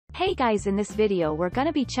Hey guys, in this video we're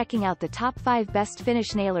gonna be checking out the top 5 best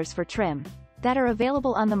finish nailers for trim that are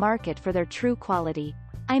available on the market for their true quality.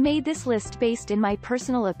 I made this list based in my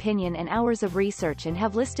personal opinion and hours of research and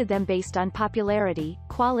have listed them based on popularity,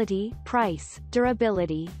 quality, price,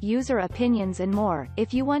 durability, user opinions and more.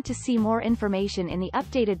 If you want to see more information in the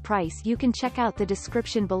updated price, you can check out the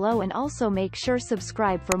description below and also make sure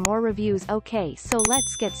subscribe for more reviews. Okay, so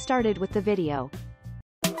let's get started with the video.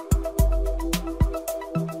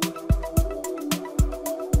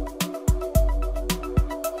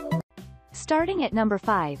 Starting at number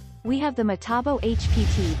 5, we have the Metabo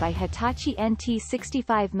HPT by Hitachi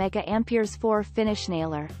NT65 mA 4 finish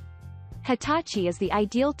nailer. Hitachi is the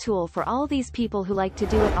ideal tool for all these people who like to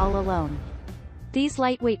do it all alone. These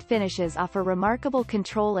lightweight finishes offer remarkable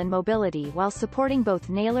control and mobility while supporting both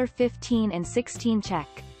nailer 15 and 16 check.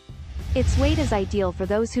 Its weight is ideal for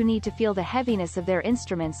those who need to feel the heaviness of their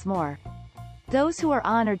instruments more. Those who are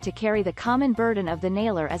honored to carry the common burden of the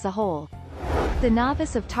nailer as a whole. The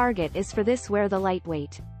novice of target is for this wear the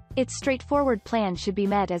lightweight. Its straightforward plan should be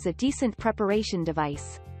met as a decent preparation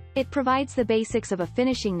device. It provides the basics of a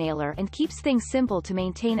finishing nailer and keeps things simple to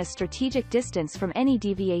maintain a strategic distance from any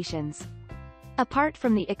deviations. Apart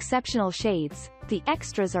from the exceptional shades, the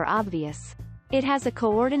extras are obvious. It has a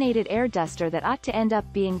coordinated air duster that ought to end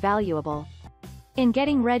up being valuable in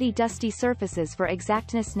getting ready dusty surfaces for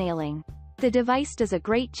exactness nailing. The device does a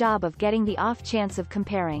great job of getting the off chance of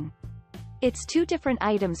comparing. It's two different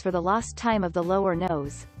items for the lost time of the lower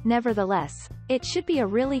nose. Nevertheless, it should be a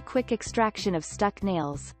really quick extraction of stuck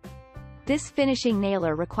nails. This finishing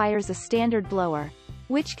nailer requires a standard blower,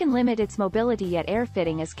 which can limit its mobility, yet air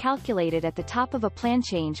fitting is calculated at the top of a plan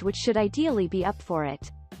change which should ideally be up for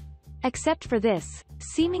it. Except for this,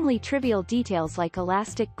 seemingly trivial details like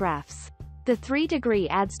elastic grafts. The 3°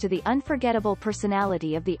 adds to the unforgettable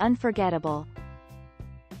personality of the unforgettable.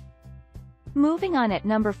 Moving on, at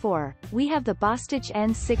number 4, we have the BOSTITCH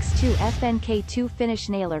N62 FNK2 finish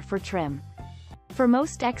nailer for trim. For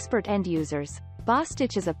most expert end users,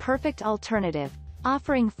 BOSTITCH is a perfect alternative,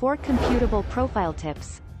 offering 4 computable profile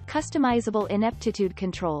tips, customizable ineptitude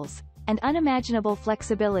controls, and unimaginable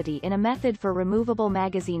flexibility in a method for removable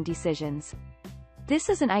magazine decisions. This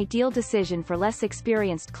is an ideal decision for less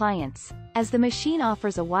experienced clients, as the machine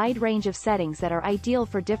offers a wide range of settings that are ideal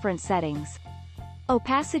for different settings.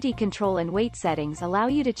 Opacity control and weight settings allow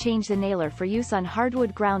you to change the nailer for use on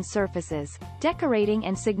hardwood ground surfaces, decorating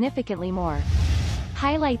and significantly more.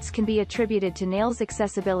 Highlights can be attributed to nails'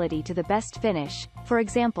 accessibility to the best finish, for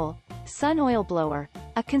example, sun oil blower,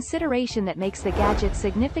 a consideration that makes the gadget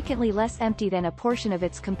significantly less empty than a portion of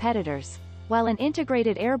its competitors, while an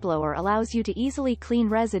integrated air blower allows you to easily clean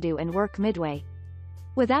residue and work midway,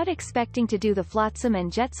 without expecting to do the flotsam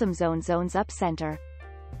and jetsam zones up center.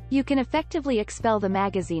 You can effectively expel the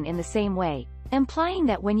magazine in the same way, implying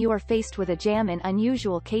that when you are faced with a jam in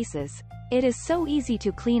unusual cases, it is so easy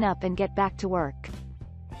to clean up and get back to work.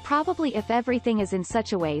 Probably if everything is in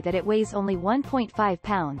such a way that it weighs only 1.5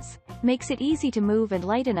 pounds, makes it easy to move and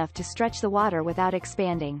light enough to stretch the water without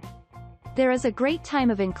expanding. There is a great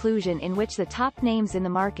time of inclusion in which the top names in the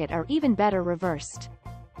market are even better reversed.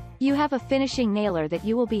 You have a finishing nailer that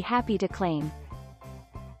you will be happy to claim.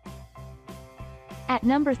 At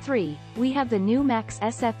number 3, we have the NuMax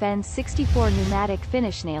SFN64 Pneumatic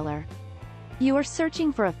finish nailer. You are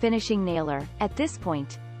searching for a finishing nailer. At this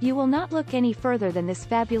point, you will not look any further than this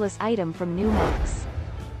fabulous item from NuMax.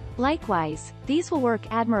 Likewise, these will work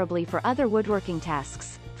admirably for other woodworking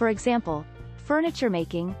tasks, for example, furniture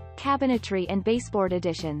making, cabinetry and baseboard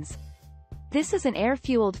additions. This is an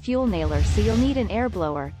air-fueled fuel nailer, so you'll need an air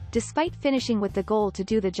blower, despite finishing with the goal to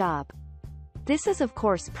do the job. This is of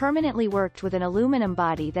course permanently worked with an aluminum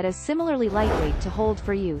body that is similarly lightweight to hold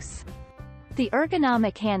for use. The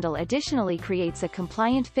ergonomic handle additionally creates a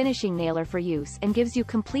compliant finishing nailer for use and gives you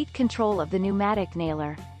complete control of the pneumatic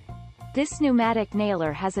nailer. This pneumatic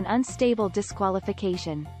nailer has an unstable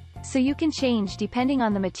disqualification, so you can change depending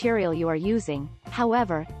on the material you are using.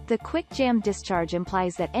 However, the quick jam discharge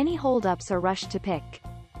implies that any holdups are rushed to pick.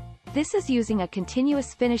 This is using a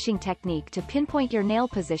continuous finishing technique to pinpoint your nail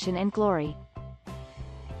position and glory.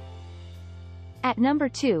 At number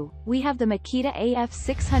 2, we have the Makita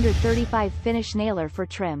AF635 finish nailer for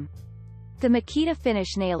trim. The Makita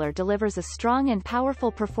finish nailer delivers a strong and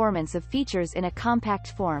powerful performance of features in a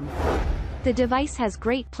compact form. The device has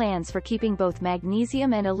great plans for keeping both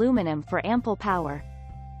magnesium and aluminum for ample power.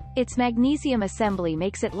 Its magnesium assembly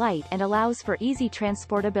makes it light and allows for easy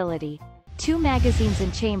transportability. 2 magazines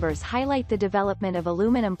and chambers highlight the development of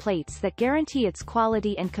aluminum plates that guarantee its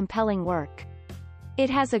quality and compelling work. It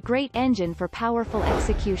has a great engine for powerful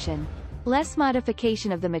execution. Less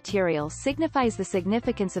modification of the material signifies the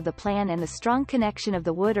significance of the plan and the strong connection of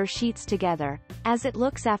the wood or sheets together, as it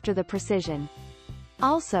looks after the precision.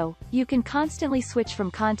 Also, you can constantly switch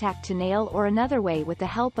from contact to nail or another way with the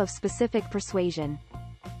help of specific persuasion.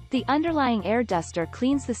 The underlying air duster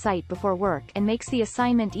cleans the site before work and makes the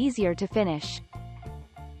assignment easier to finish.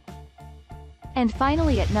 And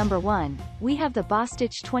finally, at number 1, we have the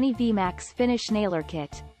BOSTITCH 20 VMAX Finish Nailer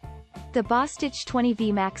Kit. The BOSTITCH 20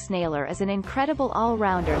 VMAX nailer is an incredible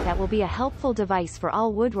all-rounder that will be a helpful device for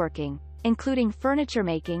all woodworking, including furniture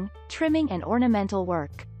making, trimming and ornamental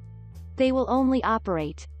work. They will only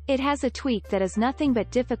operate. It has a tweak that is nothing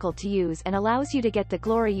but difficult to use and allows you to get the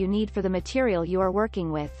glory you need for the material you are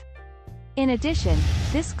working with. In addition,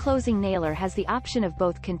 this closing nailer has the option of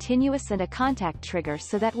both continuous and a contact trigger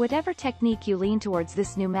so that whatever technique you lean towards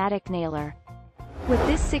this pneumatic nailer. With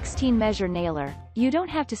this 16-measure nailer, you don't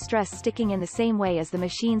have to stress sticking in the same way as the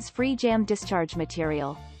machine's free jam discharge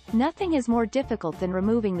material. Nothing is more difficult than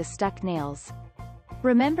removing the stuck nails.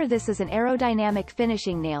 Remember, this is an aerodynamic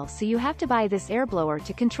finishing nail, so you have to buy this air blower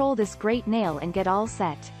to control this great nail and get all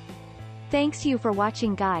set. Thanks you for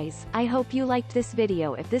watching, guys. I hope you liked this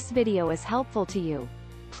video. If this video is helpful to you,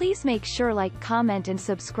 please make sure like, comment and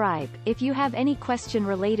subscribe. If you have any question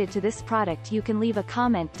related to this product, you can leave a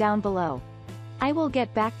comment down below. I will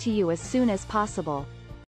get back to you as soon as possible.